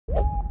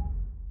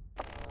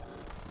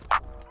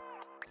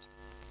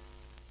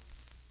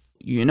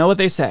you know what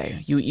they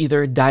say. You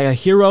either die a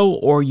hero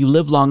or you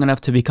live long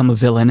enough to become a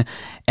villain.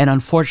 And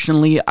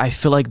unfortunately, I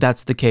feel like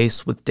that's the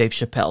case with Dave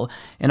Chappelle.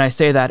 And I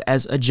say that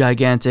as a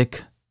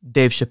gigantic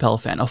Dave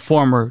Chappelle fan, a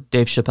former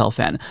Dave Chappelle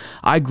fan.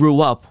 I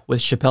grew up with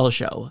Chappelle's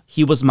show.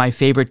 He was my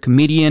favorite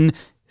comedian,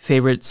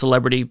 favorite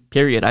celebrity,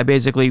 period. I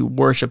basically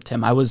worshipped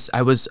him. I was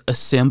a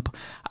simp.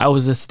 I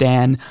was a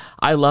stan.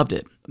 I loved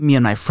it. Me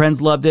and my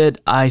friends loved it.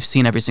 I've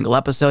seen every single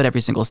episode,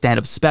 every single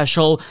stand-up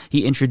special.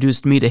 He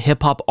introduced me to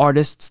hip-hop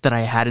artists that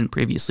I hadn't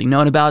previously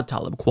known about,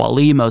 Talib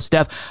Kweli, Mos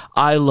Def.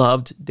 I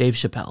loved Dave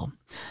Chappelle.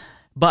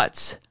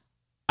 But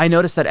I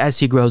noticed that as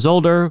he grows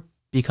older,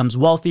 becomes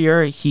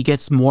wealthier, he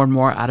gets more and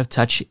more out of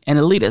touch and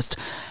elitist.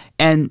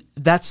 And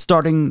that's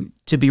starting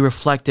to be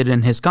reflected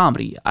in his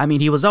comedy. I mean,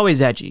 he was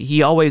always edgy.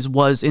 He always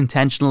was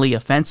intentionally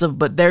offensive,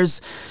 but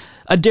there's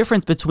a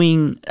difference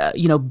between,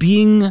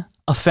 being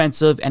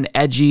offensive and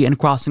edgy and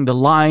crossing the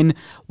line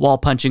while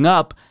punching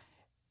up,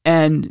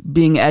 and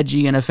being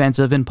edgy and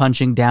offensive and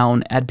punching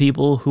down at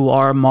people who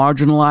are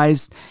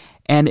marginalized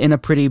and in a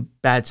pretty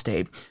bad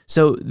state.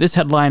 So this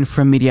headline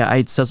from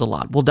Mediaite says a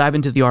lot. We'll dive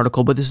into the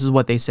article, but this is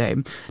what they say.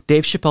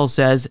 Dave Chappelle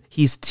says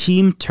he's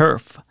Team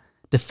TERF,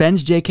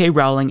 defends J.K.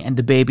 Rowling and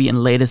DaBaby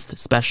in latest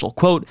special.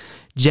 Quote,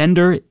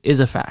 gender is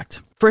a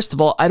fact. First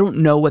of all, I don't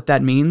know what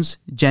that means.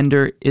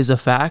 Gender is a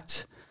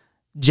fact.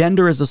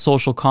 Gender is a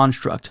social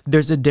construct.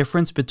 There's a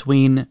difference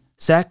between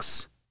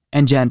sex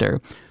and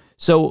gender.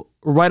 So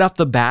right off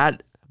the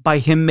bat, by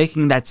him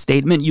making that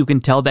statement, you can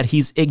tell that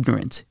he's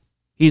ignorant.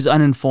 He's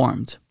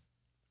uninformed.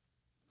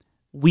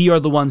 We are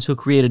the ones who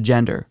created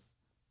gender.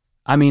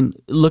 I mean,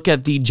 look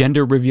at the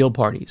gender reveal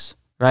parties,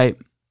 right?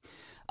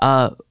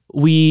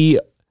 We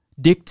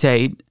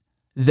dictate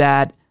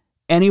that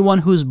anyone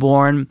who's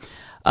born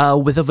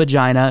with a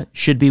vagina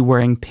should be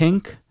wearing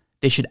pink.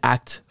 They should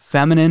act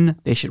feminine.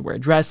 They should wear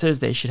dresses.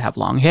 They should have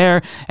long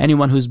hair.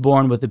 Anyone who's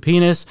born with a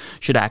penis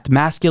should act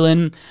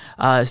masculine,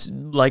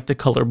 like the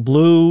color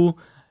blue,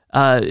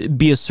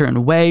 be a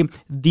certain way.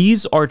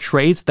 These are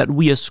traits that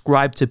we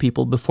ascribe to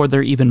people before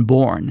they're even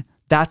born.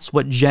 That's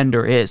what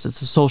gender is.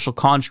 It's a social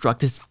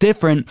construct. It's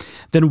different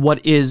than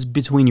what is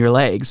between your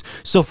legs.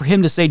 So for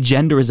him to say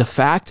gender is a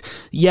fact,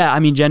 yeah,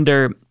 I mean,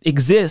 gender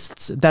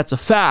exists. That's a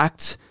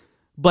fact.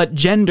 But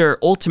gender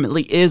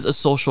ultimately is a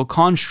social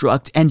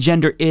construct, and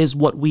gender is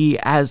what we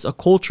as a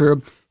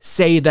culture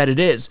say that it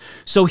is.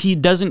 So he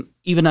doesn't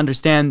even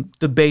understand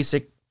the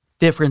basic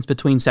difference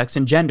between sex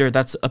and gender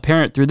that's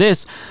apparent through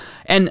this.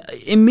 And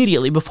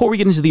immediately, before we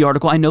get into the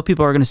article, I know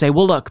people are going to say,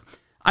 well, look,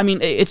 I mean,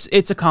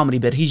 it's a comedy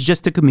bit. He's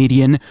just a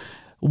comedian.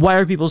 Why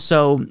are people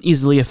so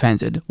easily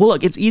offended? Well,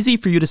 look, it's easy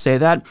for you to say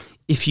that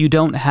if you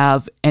don't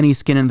have any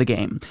skin in the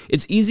game.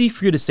 It's easy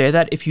for you to say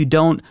that if you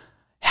don't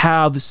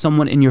have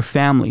someone in your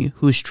family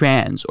who's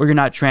trans, or you're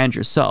not trans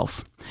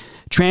yourself.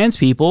 Trans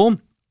people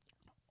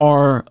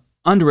are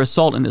under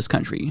assault in this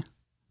country.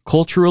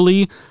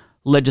 Culturally,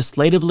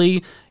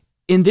 legislatively.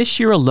 In this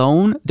year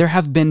alone, there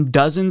have been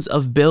dozens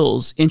of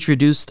bills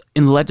introduced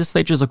in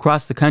legislatures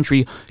across the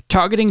country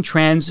targeting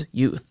trans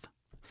youth.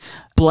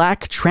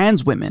 Black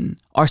trans women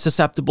are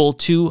susceptible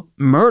to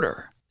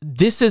murder.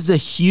 This is a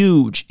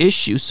huge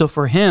issue. So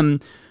for him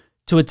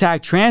to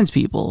attack trans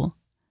people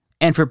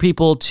and for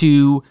people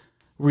to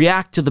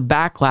react to the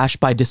backlash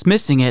by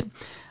dismissing it,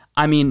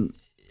 I mean,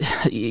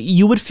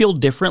 you would feel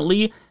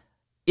differently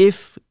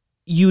if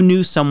you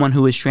knew someone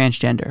who is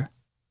transgender.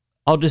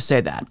 I'll just say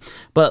that.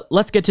 But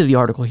let's get to the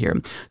article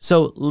here.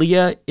 So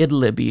Leah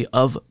Idlibi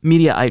of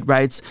Mediaite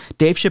writes,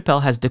 Dave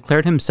Chappelle has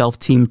declared himself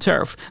Team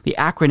TERF, the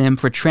acronym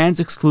for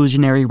Trans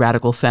Exclusionary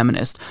Radical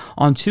Feminist.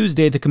 On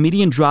Tuesday, the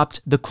comedian dropped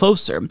The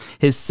Closer,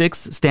 his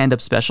 6th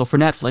stand-up special for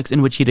Netflix,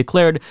 in which he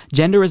declared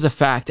gender is a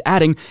fact,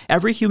 adding,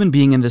 every human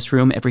being in this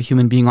room, every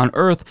human being on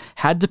Earth,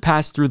 had to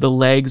pass through the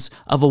legs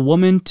of a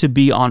woman to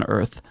be on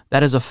Earth.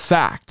 That is a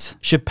fact.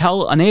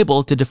 Chappelle,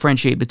 unable to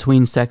differentiate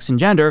between sex and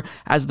gender,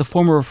 as the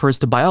former refers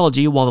to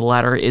biology while the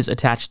latter is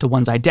attached to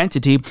one's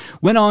identity,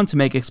 went on to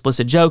make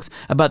explicit jokes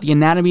about the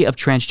anatomy of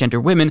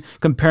transgender women,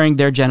 comparing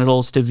their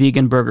genitals to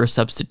vegan burger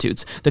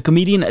substitutes. The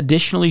comedian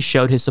additionally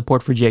showed his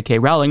support for J.K.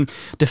 Rowling,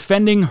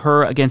 defending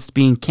her against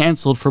being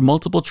canceled for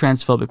multiple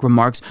transphobic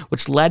remarks,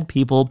 which led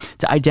people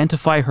to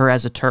identify her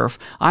as a TERF.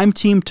 I'm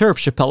Team TERF,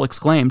 Chappelle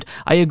exclaimed.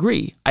 I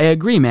agree,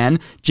 man.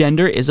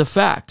 Gender is a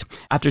fact.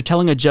 After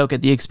telling a joke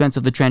at the expense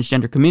of the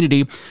transgender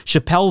community,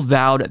 Chappelle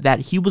vowed that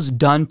he was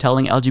done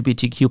telling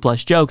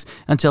LGBTQ+ jokes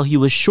until he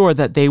was sure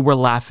that they were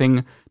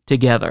laughing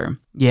together.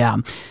 Yeah,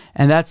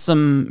 and that's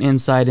some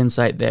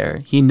insight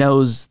there. He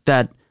knows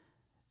that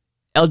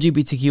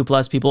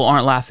LGBTQ+ people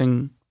aren't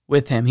laughing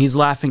with him. He's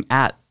laughing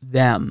at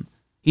them.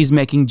 He's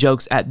making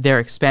jokes at their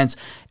expense.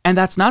 And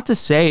that's not to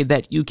say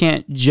that you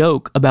can't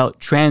joke about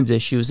trans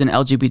issues and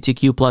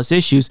LGBTQ+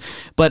 issues,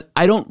 but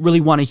I don't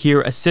really want to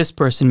hear a cis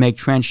person make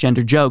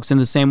transgender jokes in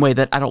the same way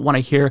that I don't want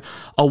to hear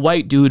a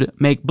white dude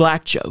make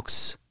black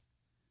jokes.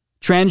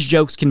 Trans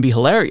jokes can be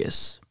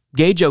hilarious.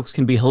 Gay jokes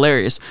can be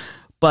hilarious,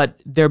 but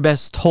they're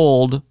best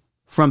told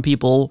from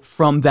people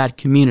from that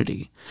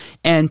community.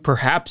 And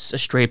perhaps a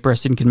straight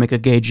person can make a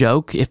gay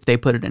joke if they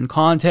put it in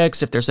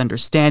context, if there's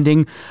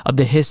understanding of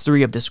the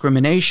history of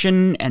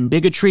discrimination and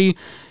bigotry.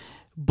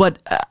 But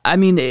I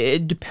mean,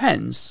 it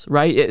depends,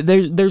 right?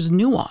 There's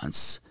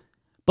nuance.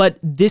 But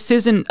this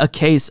isn't a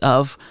case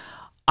of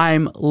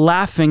I'm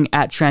laughing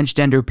at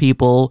transgender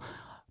people,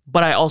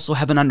 but I also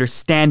have an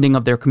understanding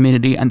of their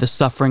community and the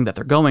suffering that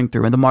they're going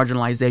through and the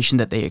marginalization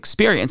that they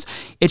experience.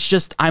 It's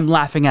just I'm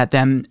laughing at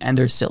them and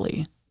they're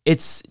silly.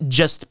 It's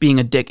just being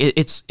a dick.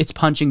 It's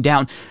punching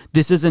down.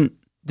 This isn't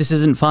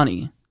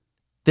funny.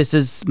 This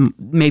is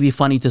maybe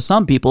funny to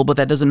some people, but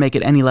that doesn't make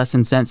it any less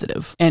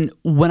insensitive. And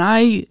when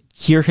I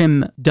hear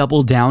him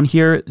double down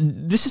here,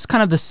 this is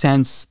kind of the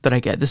sense that I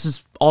get. This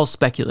is all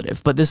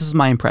speculative, but this is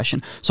my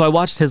impression. So I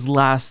watched his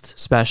last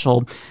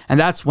special, and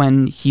that's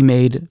when he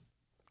made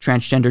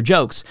transgender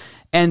jokes.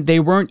 And they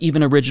weren't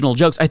even original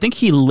jokes. I think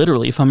he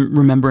literally, if I'm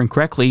remembering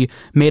correctly,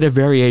 made a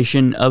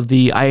variation of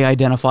the I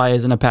identify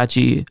as an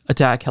Apache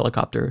attack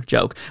helicopter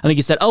joke. I think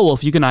he said, oh, well,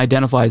 if you can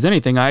identify as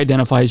anything, I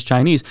identify as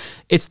Chinese.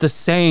 It's the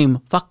same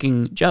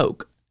fucking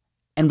joke.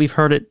 And we've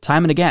heard it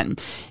time and again.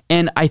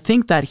 And I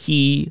think that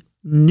he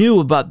knew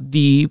about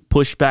the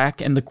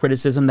pushback and the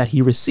criticism that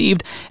he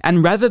received.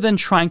 And rather than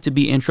trying to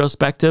be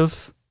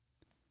introspective,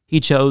 he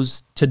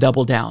chose to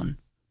double down,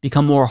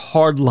 become more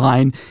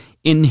hardline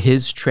in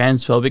his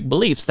transphobic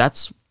beliefs.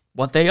 That's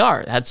what they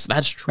are. That's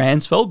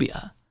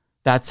transphobia.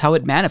 That's how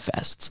it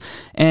manifests.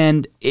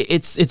 And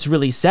it's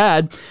really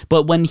sad,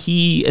 but when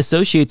he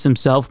associates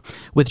himself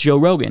with Joe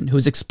Rogan,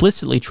 who's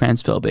explicitly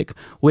transphobic,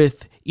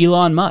 with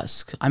Elon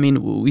Musk, I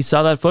mean, we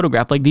saw that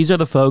photograph. Like, these are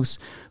the folks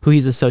who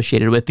he's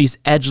associated with, these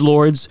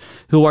edgelords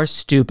who are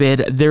stupid,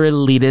 they're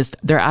elitist,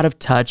 they're out of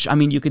touch. I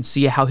mean, you could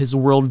see how his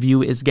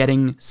worldview is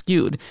getting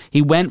skewed.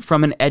 He went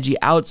from an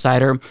edgy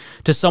outsider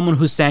to someone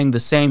who's saying the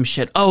same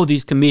shit. Oh,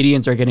 these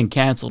comedians are getting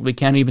canceled. We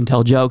can't even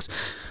tell jokes.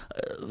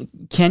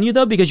 Can you,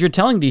 though? Because you're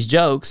telling these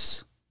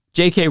jokes.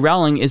 J.K.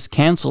 Rowling is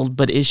canceled,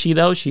 but is she,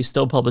 though? She's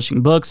still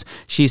publishing books.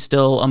 She's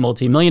still a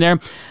multimillionaire.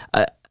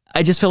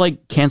 I just feel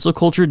like cancel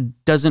culture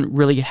doesn't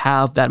really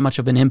have that much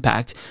of an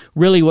impact.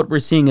 Really, what we're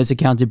seeing is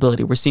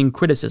accountability. We're seeing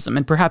criticism,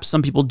 and perhaps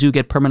some people do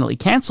get permanently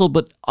canceled,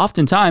 but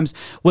oftentimes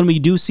when we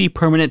do see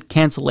permanent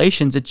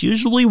cancellations, it's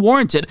usually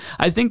warranted.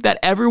 I think that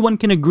everyone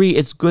can agree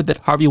it's good that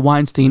Harvey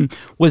Weinstein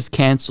was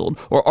canceled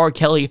or R.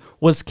 Kelly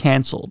was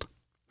canceled.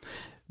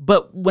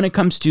 But when it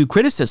comes to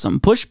criticism,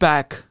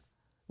 pushback,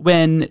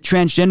 when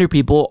transgender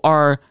people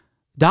are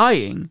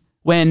dying,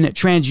 when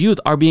trans youth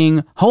are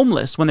being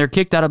homeless, when they're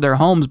kicked out of their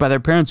homes by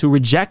their parents who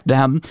reject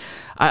them,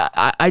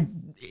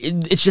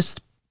 it's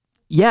just,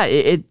 yeah,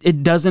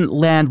 it doesn't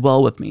land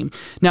well with me.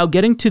 Now,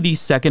 getting to the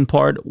second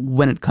part,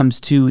 when it comes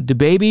to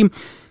DaBaby,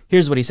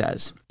 here's what he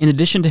says. In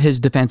addition to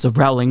his defense of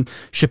Rowling,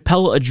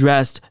 Chappelle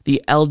addressed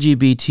the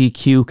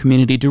LGBTQ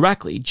community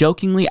directly,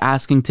 jokingly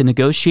asking to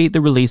negotiate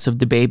the release of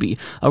DaBaby,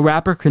 a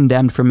rapper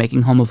condemned for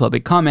making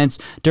homophobic comments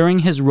during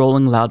his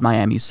Rolling Loud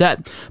Miami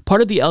set.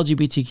 Part of the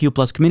LGBTQ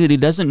plus community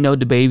doesn't know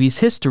DaBaby's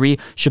history,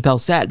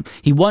 Chappelle said.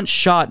 He once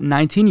shot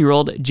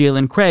 19-year-old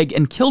Jalen Craig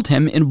and killed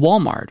him in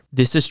Walmart.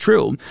 This is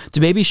true.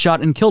 DaBaby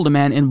shot and killed a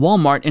man in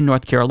Walmart in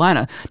North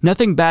Carolina.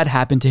 Nothing bad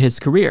happened to his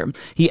career.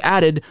 He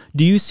added,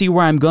 "Do you see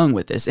where I'm going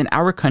with this? In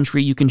our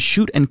country, you can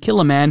shoot and kill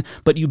a man,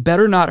 but you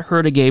better not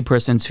hurt a gay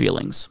person's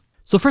feelings."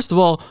 So first of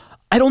all,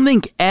 I don't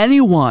think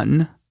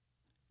anyone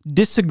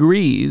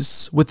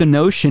disagrees with the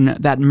notion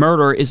that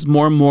murder is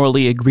more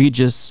morally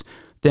egregious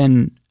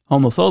than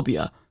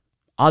homophobia.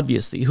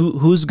 Obviously,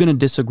 who's going to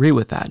disagree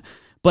with that?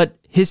 But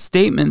his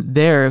statement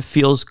there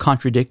feels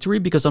contradictory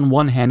because on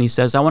one hand, he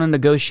says, I want to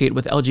negotiate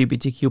with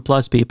LGBTQ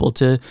plus people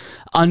to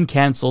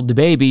uncancel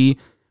DaBaby.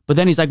 But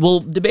then he's like,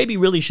 well, DaBaby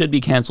really should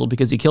be canceled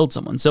because he killed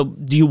someone. So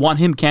do you want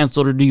him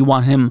canceled or do you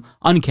want him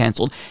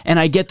uncanceled? And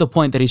I get the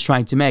point that he's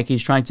trying to make.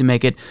 He's trying to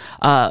make it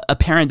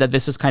apparent that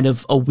this is kind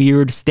of a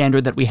weird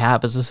standard that we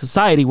have as a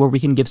society where we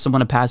can give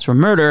someone a pass for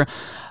murder,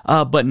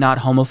 but not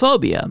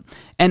homophobia.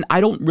 And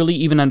I don't really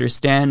even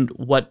understand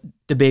what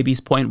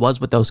DaBaby's point was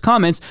with those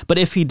comments. But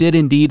if he did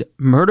indeed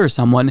murder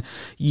someone,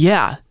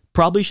 yeah,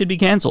 probably should be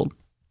canceled.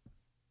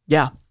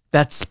 Yeah,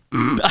 that's...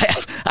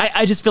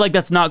 I just feel like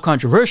that's not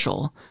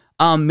controversial.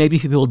 Maybe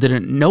people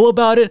didn't know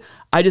about it.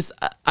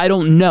 I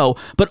don't know.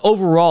 But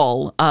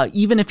overall,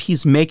 even if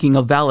he's making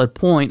a valid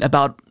point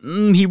about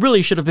he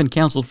really should have been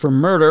canceled for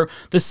murder,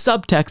 the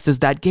subtext is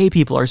that gay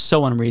people are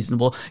so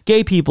unreasonable.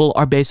 Gay people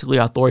are basically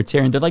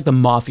authoritarian. They're like the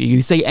mafia.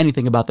 You say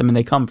anything about them and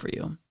they come for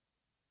you.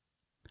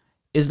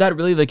 Is that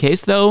really the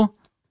case, though?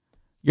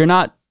 You're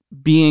not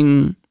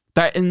being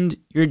threatened.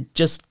 You're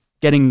just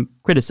getting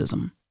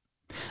criticism.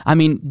 I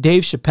mean,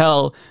 Dave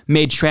Chappelle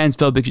made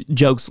transphobic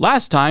jokes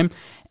last time,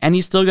 and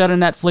he's still got a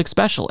Netflix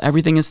special.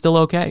 Everything is still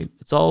okay.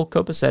 It's all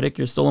copacetic.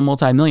 You're still a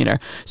multimillionaire.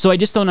 So I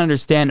just don't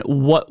understand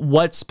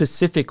what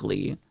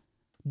specifically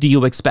do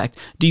you expect?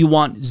 Do you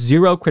want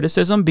zero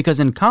criticism? Because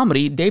in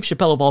comedy, Dave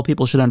Chappelle, of all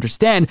people, should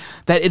understand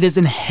that it is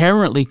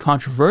inherently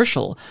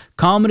controversial.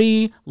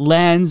 Comedy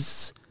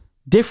lands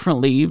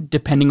differently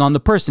depending on the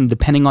person,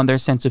 depending on their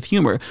sense of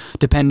humor,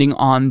 depending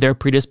on their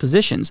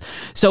predispositions.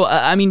 So,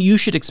 I mean, you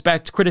should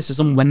expect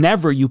criticism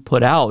whenever you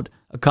put out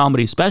a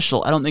comedy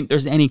special. I don't think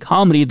there's any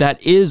comedy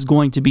that is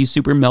going to be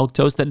super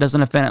milquetoast that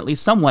doesn't offend at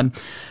least someone.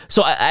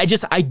 So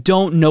I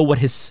don't know what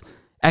his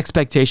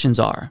expectations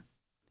are.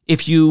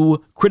 If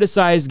you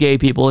criticize gay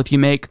people, if you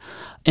make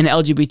an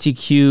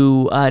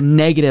LGBTQ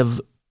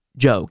negative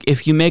joke,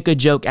 if you make a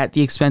joke at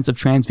the expense of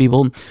trans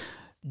people,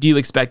 do you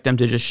expect them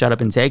to just shut up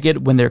and take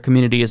it when their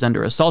community is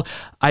under assault?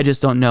 I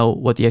just don't know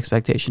what the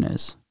expectation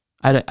is.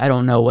 I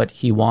don't know what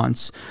he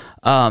wants.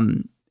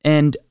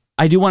 And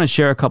I do want to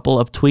share a couple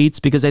of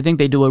tweets because I think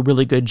they do a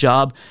really good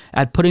job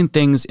at putting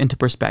things into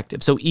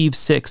perspective. So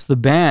Eve6, the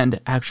band,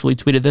 actually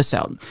tweeted this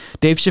out.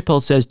 Dave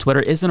Chappelle says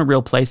Twitter isn't a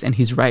real place, and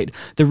he's right.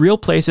 The real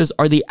places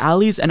are the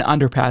alleys and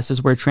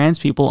underpasses where trans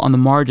people on the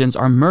margins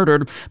are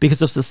murdered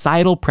because of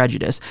societal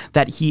prejudice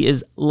that he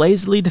is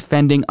lazily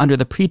defending under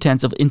the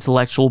pretense of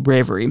intellectual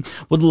bravery.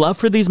 Would love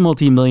for these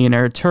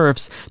multimillionaire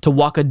turfs to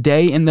walk a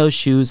day in those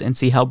shoes and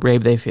see how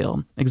brave they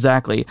feel.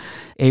 Exactly.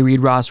 A.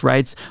 Reed Ross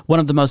writes, one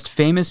of the most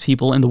famous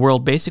people in the world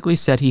basically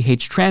said he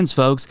hates trans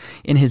folks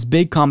in his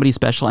big comedy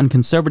special, and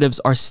conservatives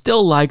are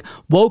still like,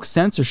 woke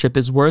censorship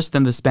is worse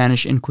than the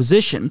Spanish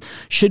Inquisition.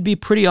 Should be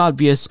pretty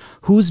obvious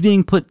who's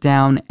being put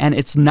down, and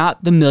it's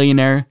not the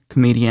millionaire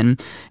comedian.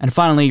 And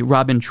finally,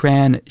 Robin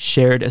Tran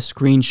shared a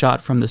screenshot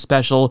from the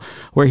special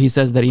where he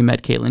says that he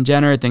met Caitlyn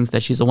Jenner, thinks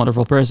that she's a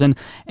wonderful person,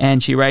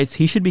 and she writes,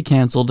 he should be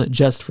canceled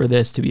just for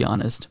this, to be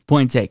honest.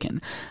 Point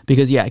taken.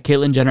 Because yeah,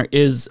 Caitlyn Jenner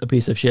is a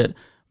piece of shit.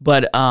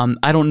 But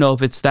I don't know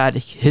if it's that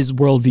his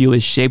worldview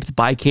is shaped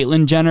by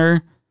Caitlyn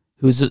Jenner,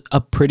 who's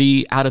a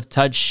pretty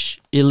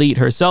out-of-touch elite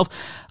herself.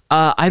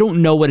 I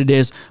don't know what it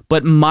is,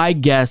 but my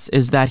guess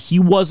is that he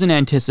wasn't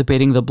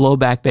anticipating the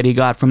blowback that he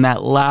got from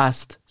that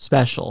last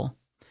special.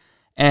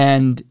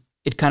 And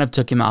it kind of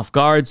took him off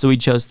guard, so he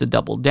chose to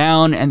double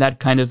down, and that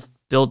kind of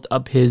built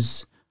up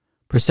his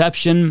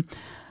perception.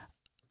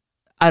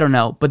 I don't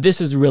know, but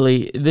this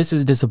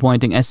is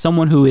disappointing. As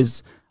someone who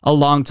is a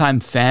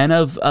longtime fan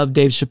of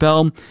Dave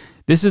Chappelle,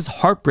 this is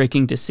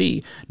heartbreaking to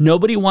see.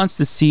 Nobody wants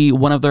to see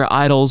one of their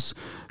idols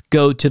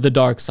go to the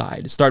dark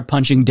side, start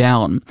punching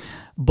down.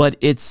 But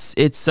it's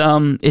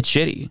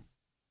shitty.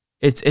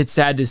 It's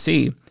sad to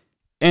see.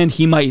 And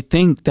he might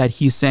think that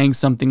he's saying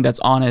something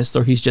that's honest,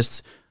 or he's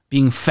just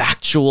being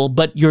factual,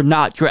 but you're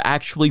not. You're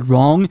actually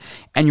wrong,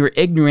 and you're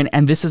ignorant,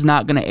 and this is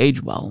not going to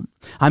age well.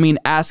 I mean,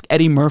 ask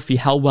Eddie Murphy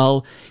how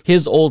well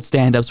his old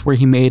stand-ups where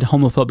he made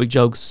homophobic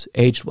jokes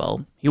aged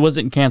well. He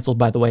wasn't canceled,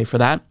 by the way, for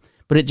that,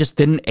 but it just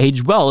didn't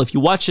age well. If you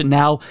watch it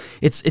now,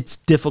 it's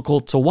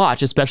difficult to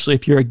watch, especially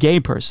if you're a gay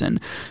person.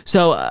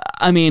 So,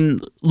 I mean,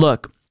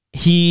 look,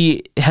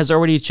 he has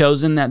already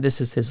chosen that this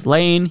is his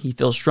lane. He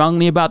feels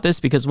strongly about this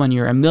because when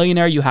you're a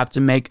millionaire, you have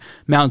to make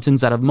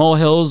mountains out of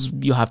molehills.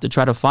 You have to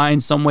try to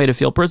find some way to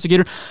feel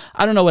persecuted.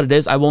 I don't know what it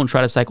is. I won't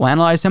try to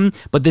psychoanalyze him,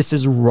 but this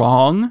is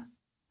wrong.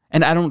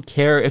 And I don't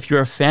care if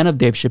you're a fan of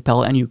Dave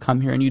Chappelle and you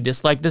come here and you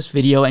dislike this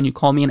video and you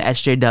call me an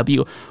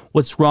SJW.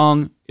 What's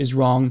wrong is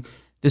wrong.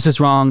 This is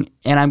wrong,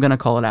 and I'm going to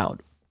call it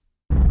out.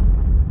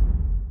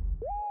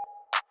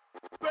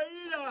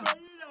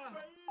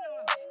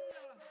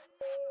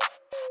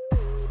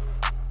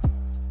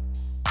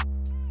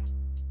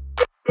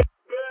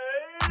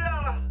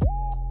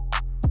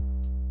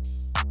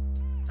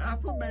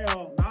 Alpha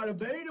male, not a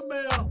beta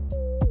male.